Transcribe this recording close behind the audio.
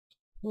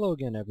Hello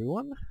again,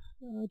 everyone.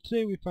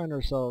 Today we find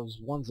ourselves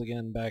once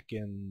again back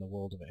in the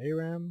world of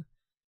ARAM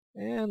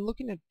and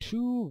looking at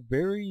two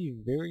very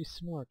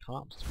similar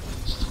comps to be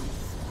honest.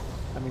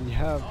 I mean, you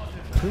have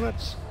pretty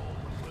much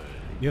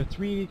you have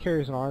 3 AD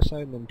carries on our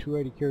side and then 2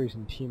 AD carries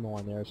in Teemo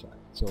on their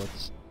side. So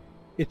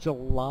it's a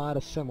lot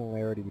of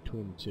similarity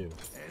between the two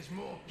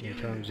in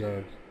terms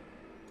of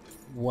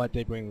what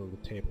they bring to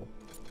the table.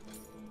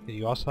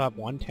 You also have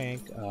one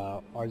tank,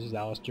 ours is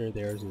Alistair,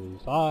 theirs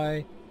is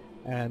Vi,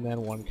 and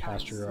then one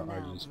caster,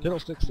 ours is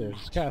Fiddlesticks, theirs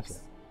is Caster.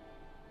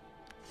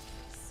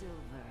 So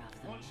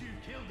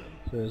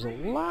there's a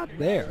lot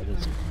there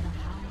that's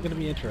going to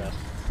be interesting.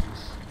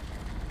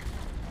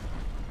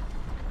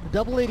 The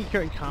double AD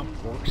carry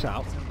comp works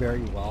out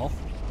very well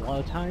a lot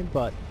of the time,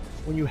 but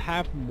when you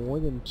have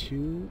more than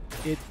 2,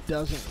 it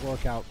doesn't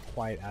work out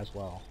quite as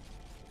well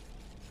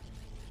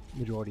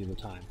majority of the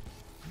time.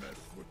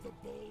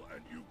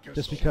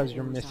 Just because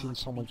you're missing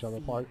so many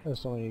other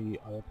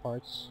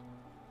parts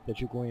that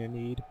you're going to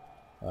need,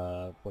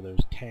 whether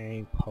it's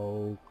tank,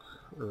 poke,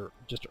 or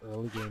just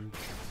early game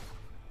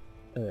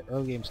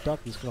stuff.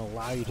 Is going to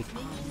allow you to.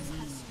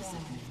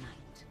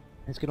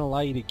 It's going to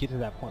allow you to get to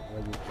that point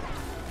where you.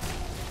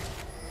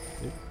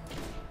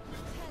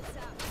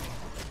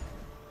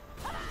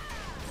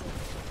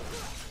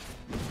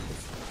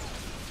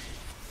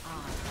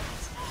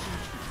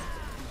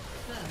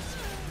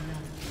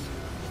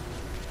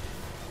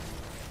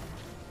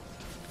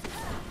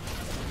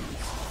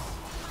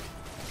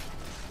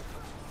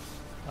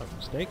 That was a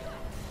mistake.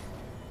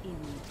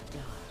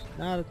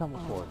 Not a ton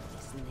of forward.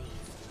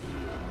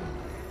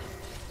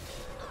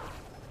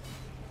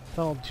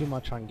 Don't too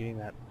much on getting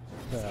that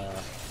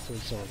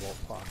silver volt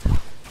clock.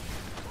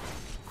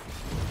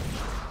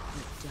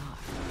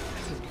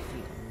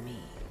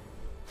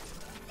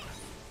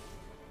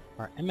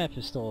 Our MF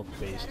is still a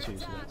base too,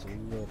 so that's a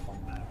real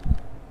fun map.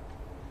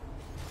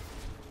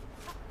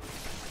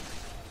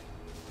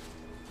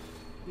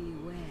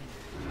 Beware.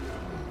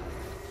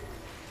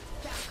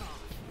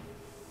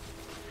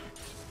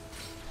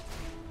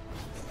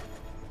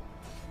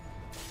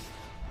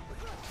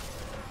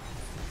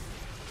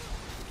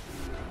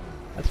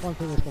 That's one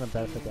thing that's going to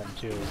benefit them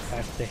too, is the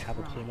fact that they have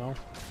a Teemo,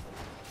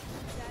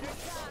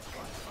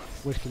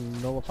 which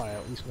can nullify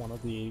at least one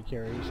of the AD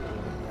carries in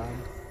the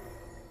round.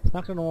 It's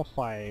not going to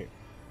nullify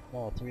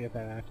all 3 if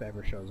MF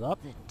ever shows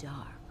up, The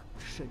dark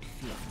should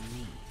fear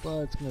me. but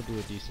it's going to do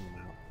a decent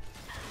amount.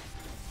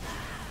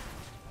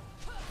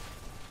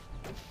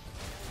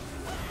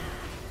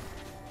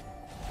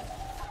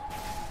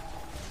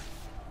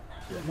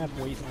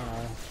 MF waiting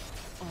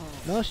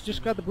no, she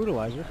just got the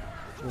Brutalizer,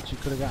 which you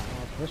could have gotten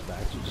on the first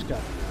batch. You just got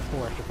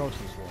 4 extra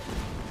potions for it.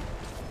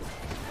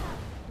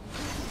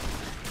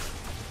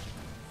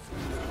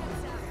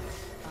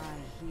 I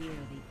hear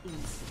the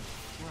insect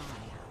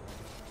cry out.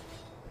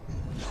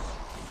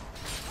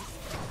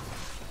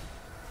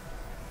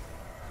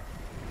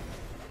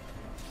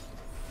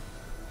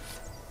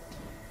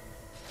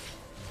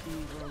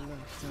 Evil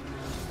lurks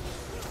around.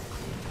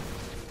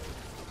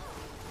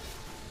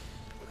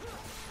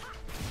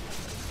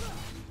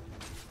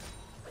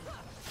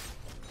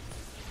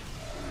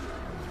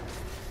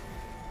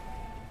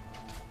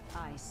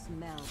 I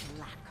smell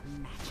black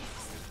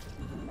magics.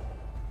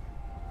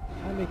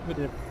 I make a bit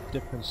of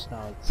difference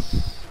now.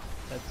 It's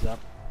heads up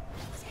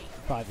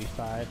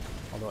 5v5,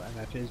 although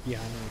MF is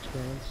behind in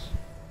experience.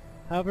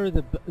 However,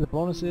 the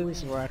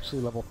bonuses were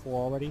actually level 4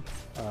 already.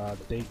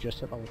 They just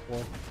hit level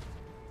 4.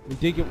 We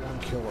did get 1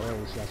 kill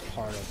early, so that's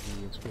part of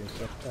the experience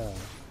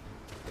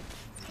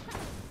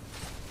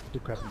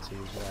discrepancy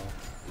as well.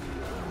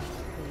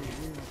 They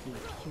will be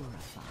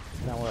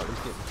purified. Now we're at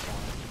least getting fun.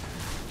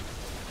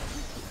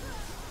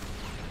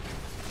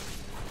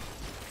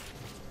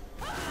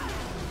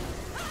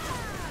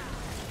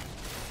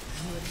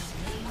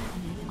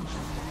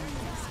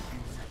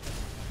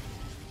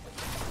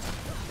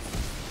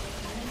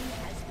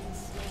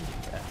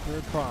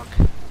 Third proc.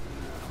 The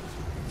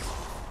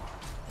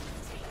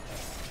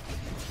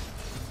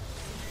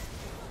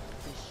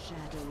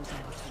shadows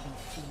are to be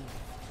feared.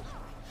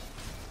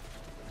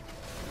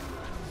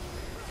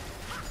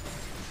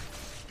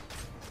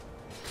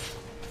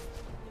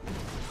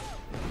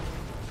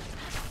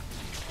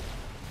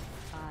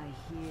 I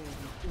hear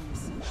the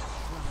innocent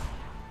cry out.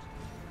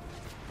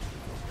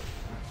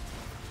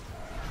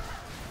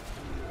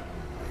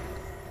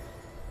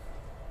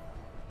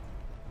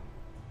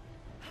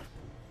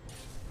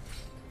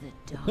 The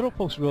dark Little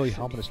folks really should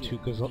helping us too, fear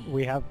because me.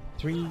 we have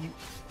 3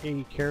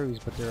 AD carries,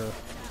 but they're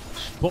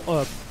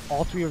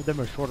all 3 of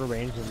them are shorter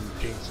range than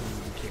Jinx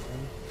and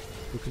Caitlyn,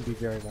 who can be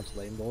very much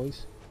lane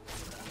bullies.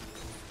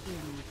 In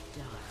the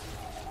dark,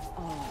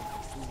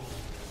 always lay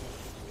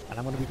there. And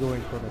I'm going to be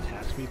going for an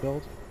attack speed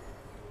build.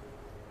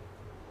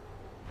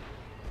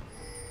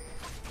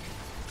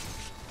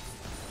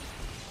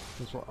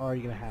 Since we're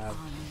already going to have,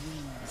 On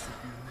wings of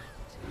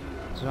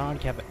night. so now I'm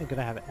going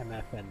to have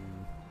MF and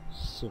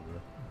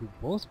Silver, who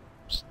both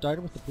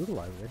started with the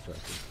Brutalizer.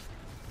 Interesting.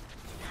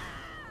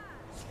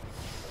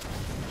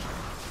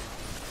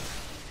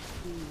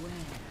 Beware.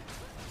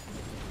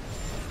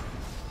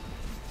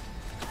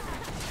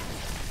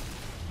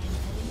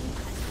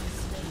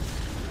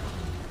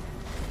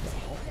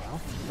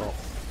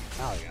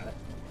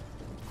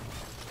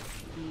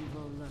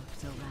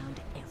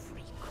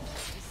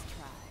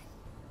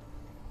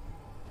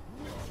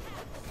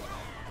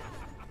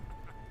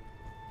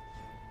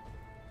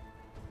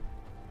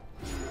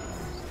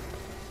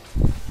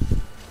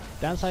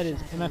 Downside is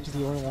MF is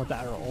the only one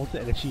without her ult,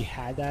 and if she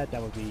had that,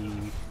 that would be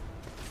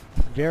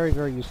very,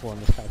 very useful in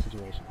this kind of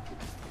situation.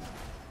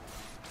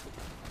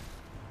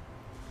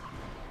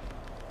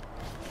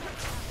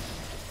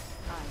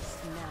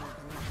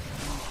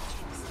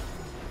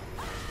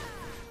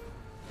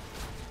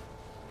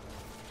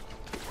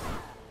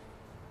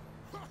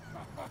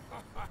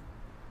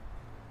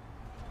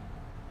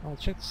 I'll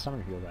check the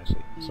summoner heals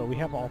actually. So we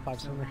have all 5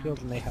 summoner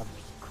heals and they have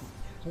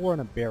 4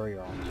 and a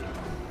barrier on them.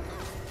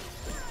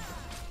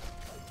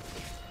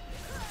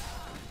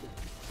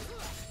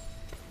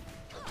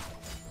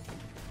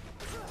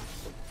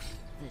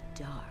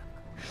 The dark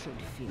should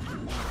feel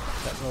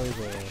That really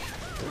the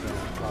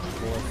across the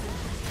board.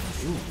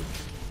 Ooh,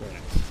 very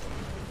nice.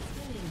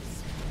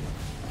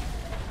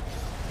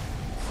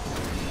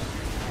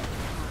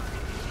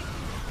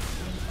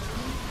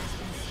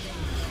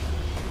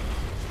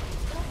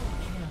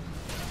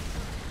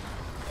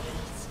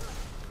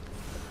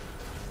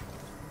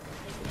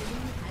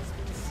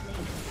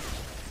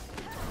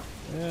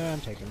 Yeah,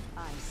 I'm taking. I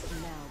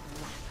smell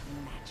black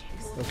magic.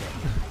 Okay.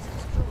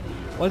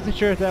 Wasn't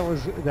sure if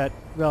that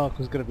relic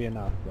was gonna be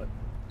enough, but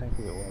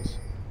thankfully it was.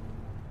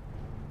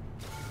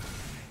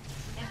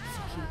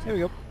 There we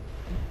go.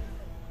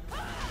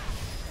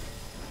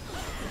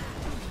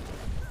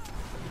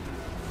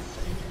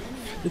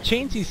 The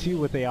chains you see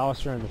with the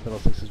Alistair and the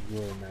Fiddlesticks is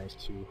really nice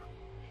too.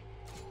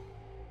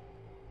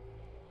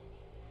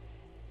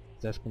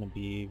 That's going to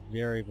be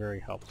very, very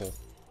helpful.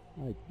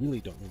 I really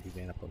don't need the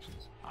Vayne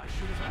potions. I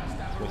should have asked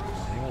that take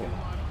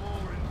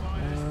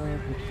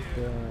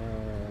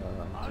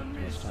too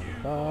much time to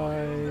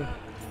buy.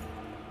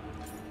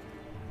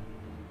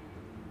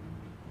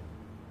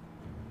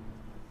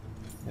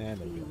 And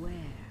there we go. Beware.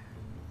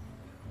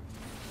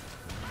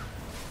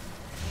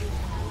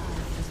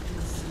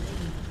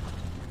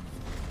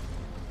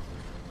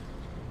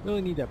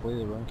 Really need that Blade of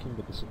the Run King,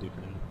 but this will do for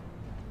now.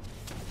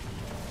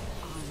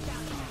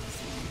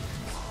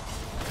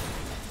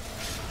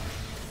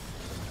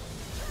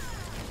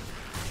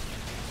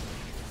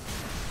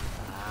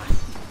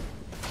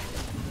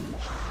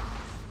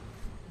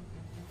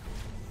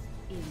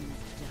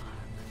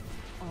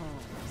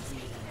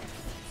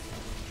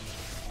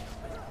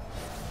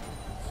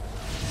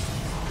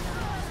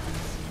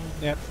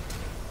 Yep.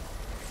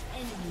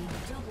 Enemy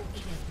double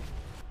kill.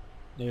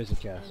 There's a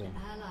castle. An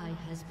ally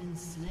has been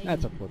slain.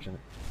 That's unfortunate.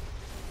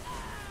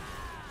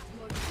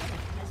 Your turret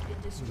has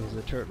been destroyed. There's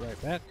a turret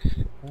right back.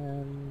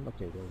 And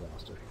okay, there's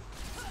Alistair.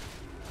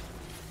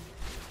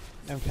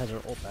 And has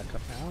her ult back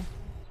up now.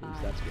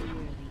 Jeez, that's good. I hear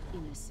the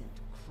innocent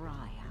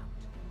cry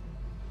out.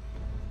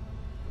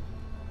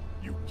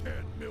 You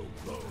can't milk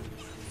those.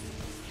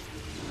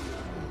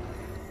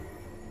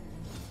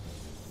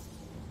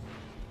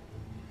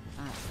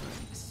 I'm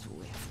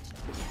swift.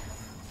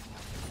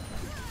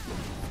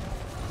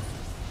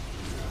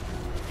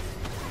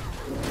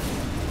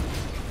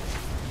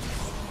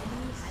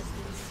 Has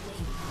been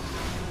slain.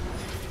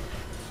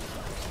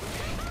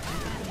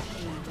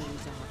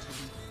 Shadows are to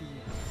be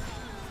feared.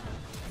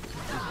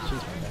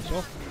 She's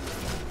potential.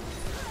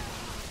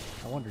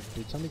 I wonder,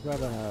 did somebody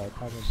grab a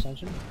Cosmic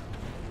Ascension?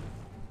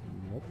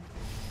 Nope.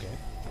 Okay.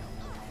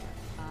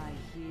 I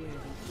hear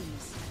the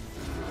innocent.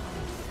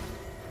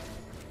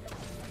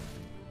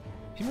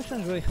 Team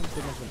Returns really haven't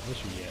been much of an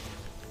issue yet.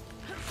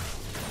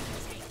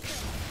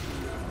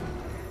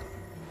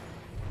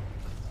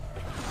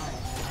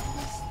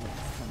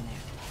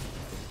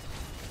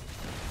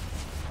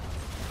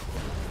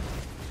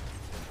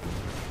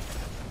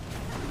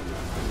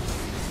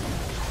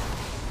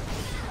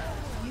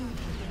 You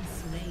have been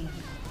slain.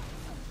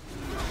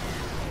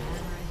 An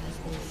ally has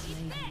been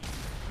slain.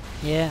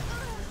 Yeah.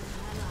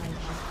 An ally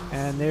has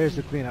been And there's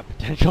the cleanup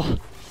potential.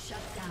 shut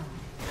down.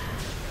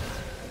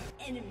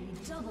 Enemy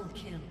double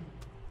kill.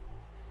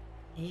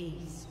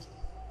 Aced.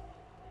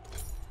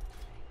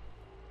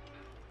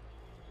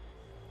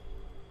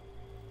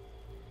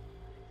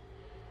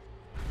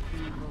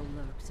 Evil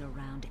lurks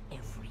around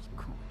every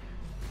corner.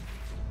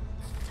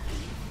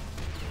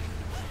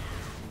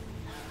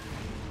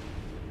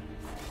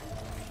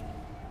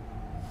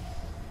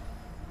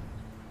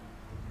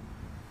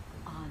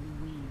 On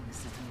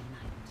wings of the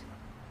night.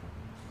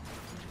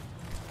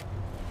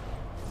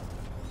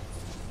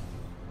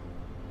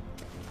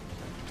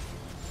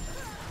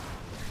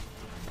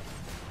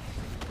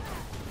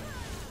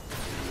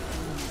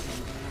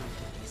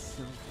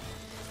 Silver.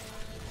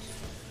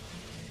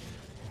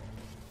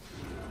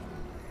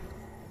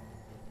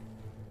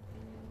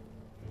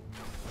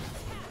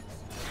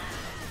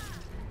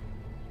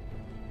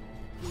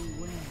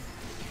 Beware.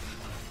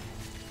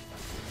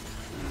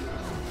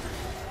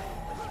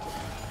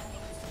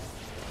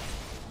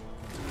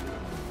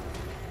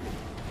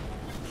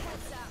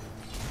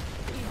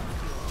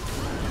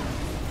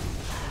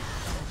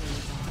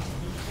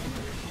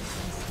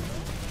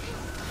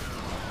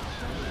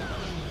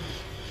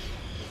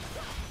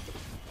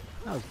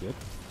 That was good.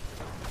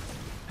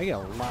 I get a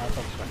lot of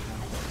focus right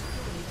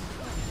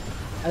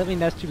now. I mean,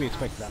 that's to be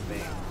expected on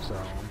Vayne, so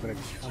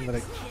I'm gonna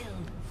Kill.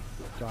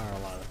 garner a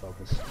lot of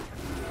focus.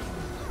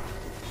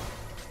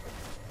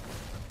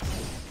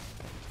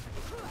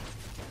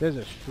 There's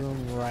a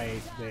shroom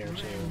right there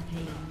too.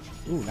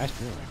 Ooh, nice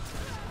shroom.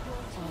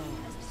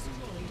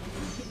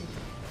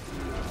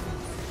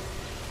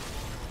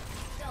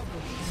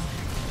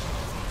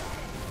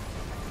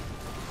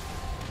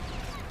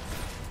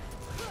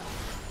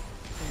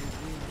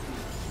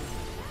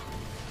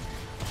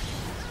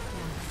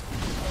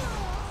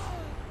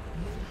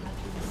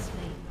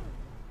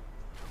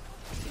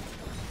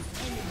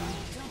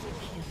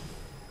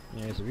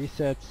 There's a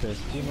reset, says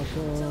team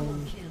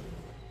mushroom.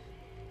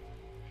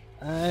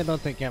 I don't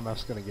think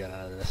MF's gonna get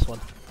out of this one.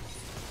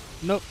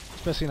 Nope,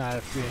 especially not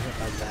if being hit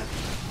like that.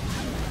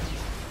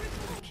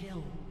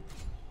 Kill.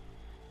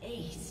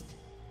 Aced.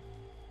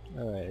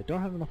 Alright, I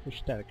don't have enough for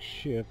static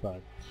shift, but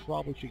I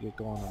probably should get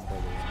going on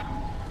further.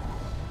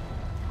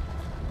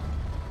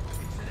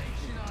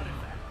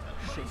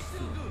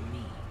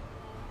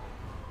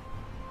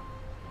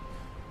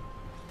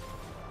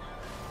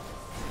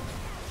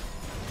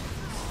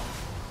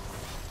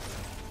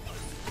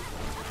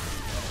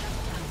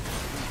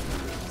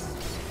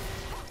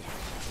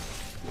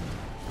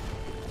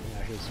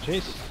 Now here's the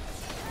chase.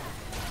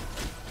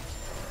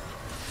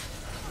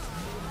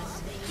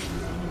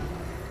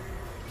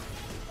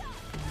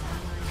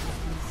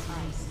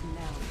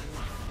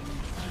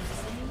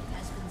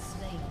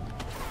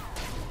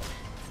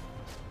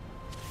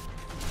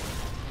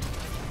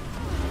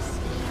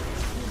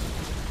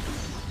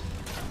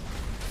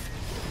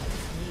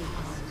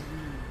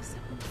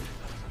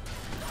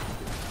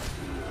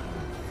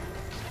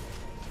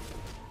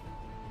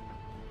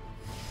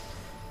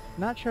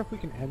 Not sure if we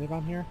can end it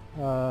on here.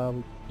 We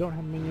don't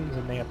have minions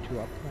and they have 2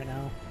 up right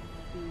now.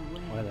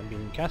 One of them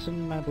being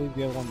Cassim, I believe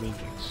the other one being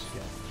Jinx.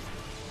 Yeah.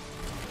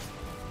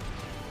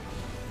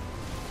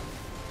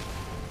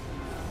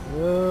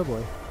 Oh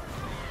boy.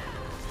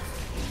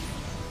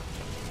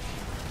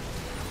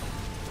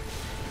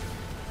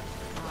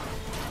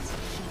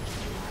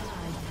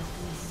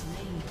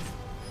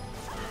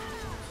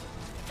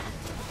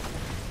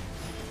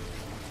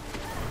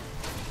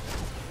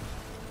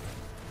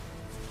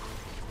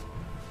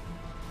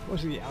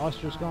 Mostly the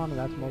Alistair's gone, and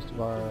that's most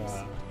of our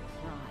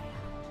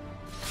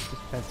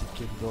defensive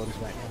capabilities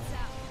right now.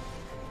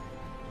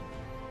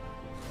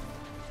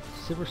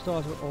 Silver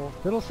still has her ult.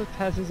 Fiddlesticks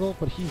has his ult,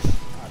 but he's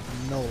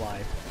no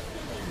life.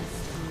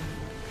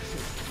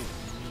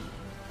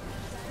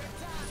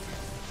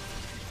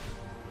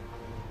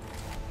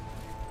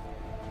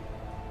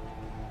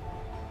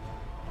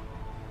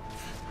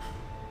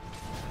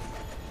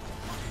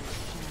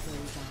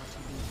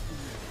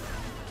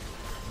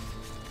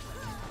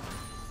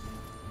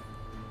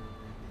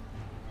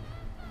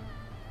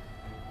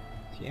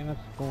 TMF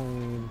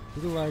going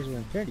Brutalizer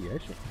Infinity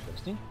Edge,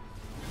 interesting.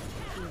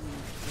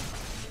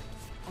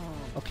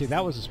 Okay,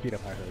 that was a speed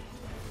up I heard.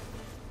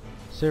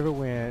 Silver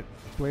went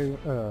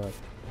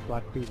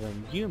Black Cleaver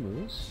and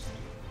Yumu's,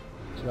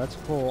 so that's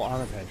full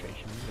armor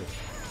penetration, which,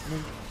 I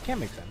mean, can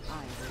make sense.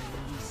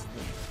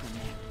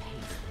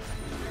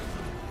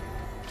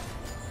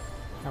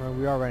 I mean,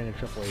 we are running a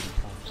triple 80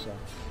 comp, so.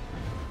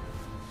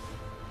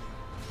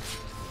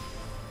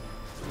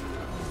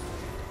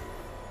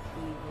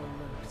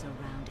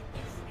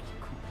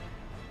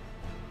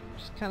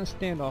 Just kind of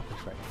standoffish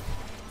right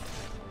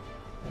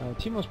now.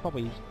 Timo's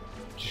probably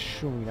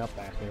shooing up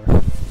back there.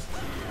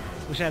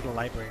 Wish I had the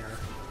Lightbringer.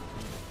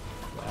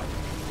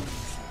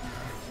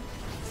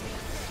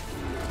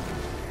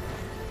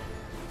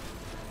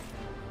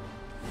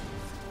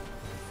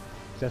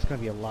 That's going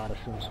to be a lot of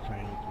shrooms to try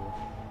and get through.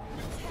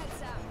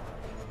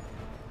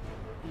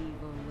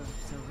 Evil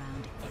lurks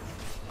around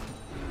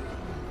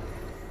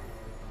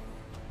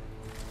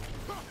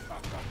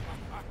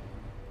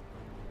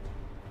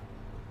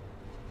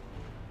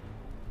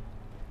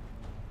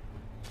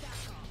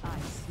I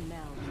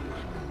smell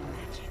black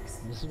magics.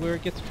 This is where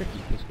it gets tricky,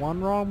 because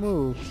one wrong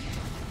move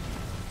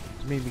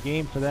to mean the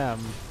game for them,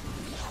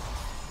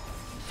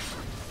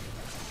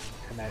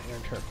 and that inner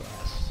turf for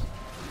us.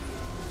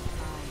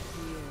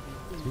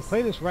 If we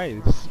play this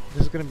right, this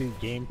is going to be the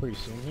game pretty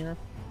soon here.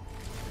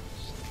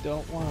 Just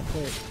don't want to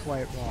play it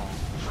quite wrong.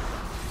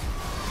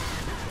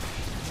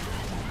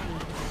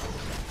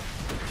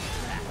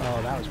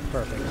 Oh, that was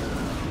perfect.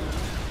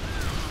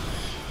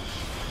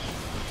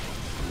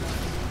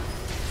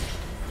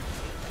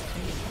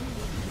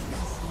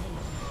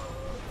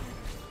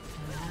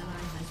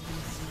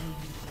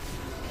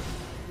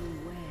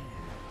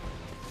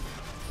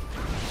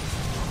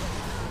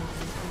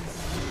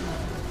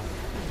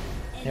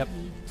 Yep.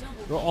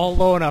 We're all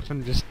low enough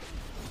and just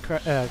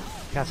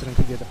Cassidy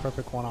could get the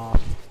perfect one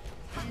off.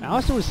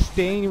 Alistair was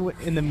staying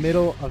in the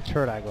middle of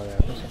Turdigo there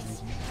for some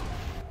reason.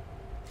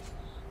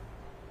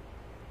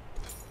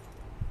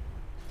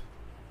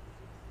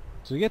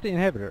 So we get the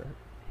inhibitor.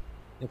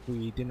 If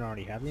we didn't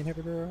already have the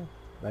inhibitor,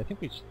 but I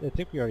think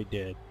we already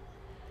did.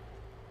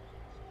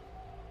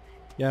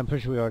 Yeah, I'm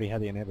pretty sure we already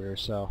had the inhibitor.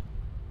 So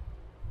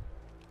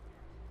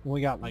we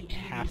got like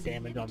half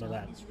damage onto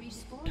that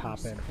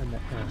top end and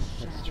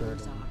that's turret.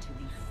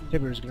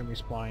 Inhibitor's gonna be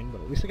spine,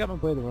 but at least I got my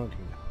Blade of the Ruin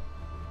King now.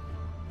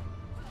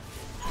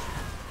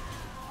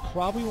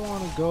 probably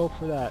want to go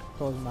for that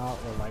Frozen Mount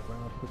or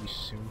Lightbringer pretty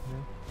soon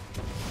here.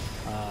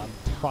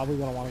 Probably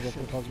gonna want to go for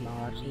the Frozen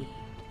Mount actually.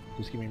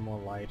 Just give me more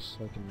life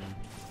so I can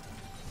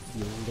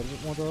be a little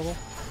bit more durable.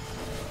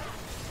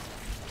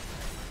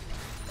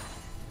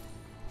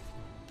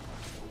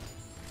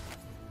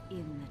 In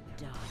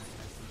the dark,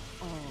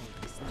 all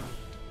is laid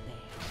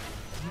bare.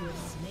 You have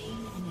slain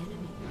an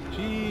enemy.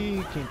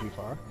 She came too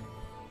far.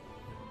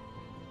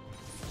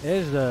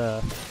 There's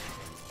the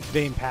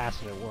Vayne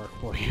passive at work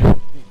for you. The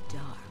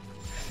dark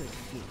should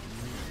give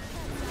me.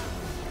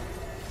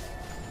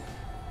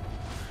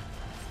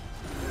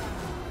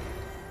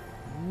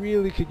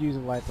 Really could use a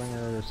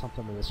Lightbringer or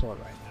something of the sort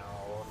right now,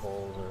 or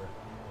gold, or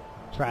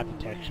trap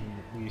detection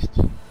at least.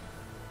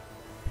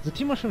 The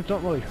Team Mushrooms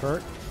don't really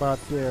hurt, but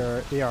they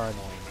are annoying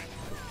right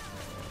now.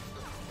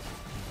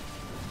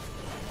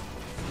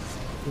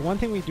 The one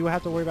thing we do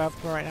have to worry about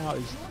for right now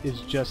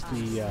is just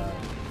the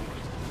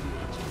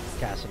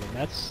casting.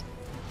 That's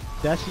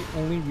the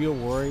only real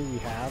worry we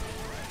have.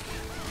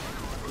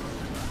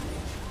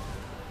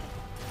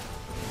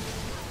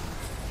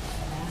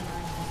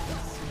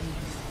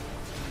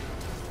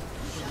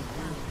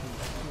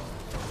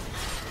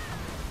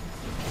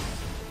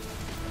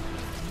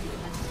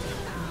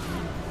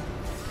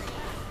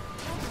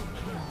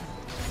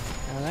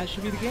 And that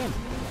should be the game.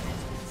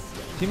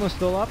 Teemo's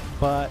still up,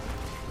 but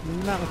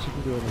not much you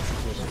can do in this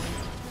situation.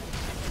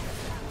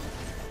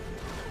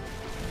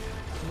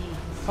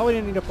 Probably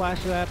didn't need a flash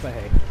for that, but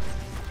hey.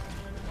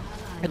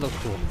 It looks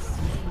cool.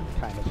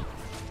 Kind of.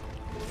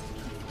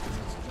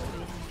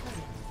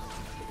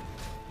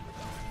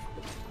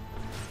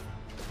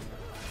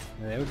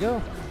 There we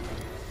go.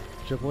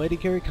 Triple AD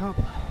carry comp.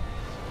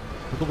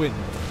 For the win.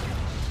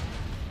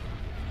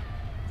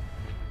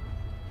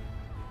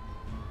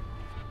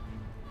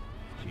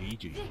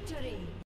 GG. Victory!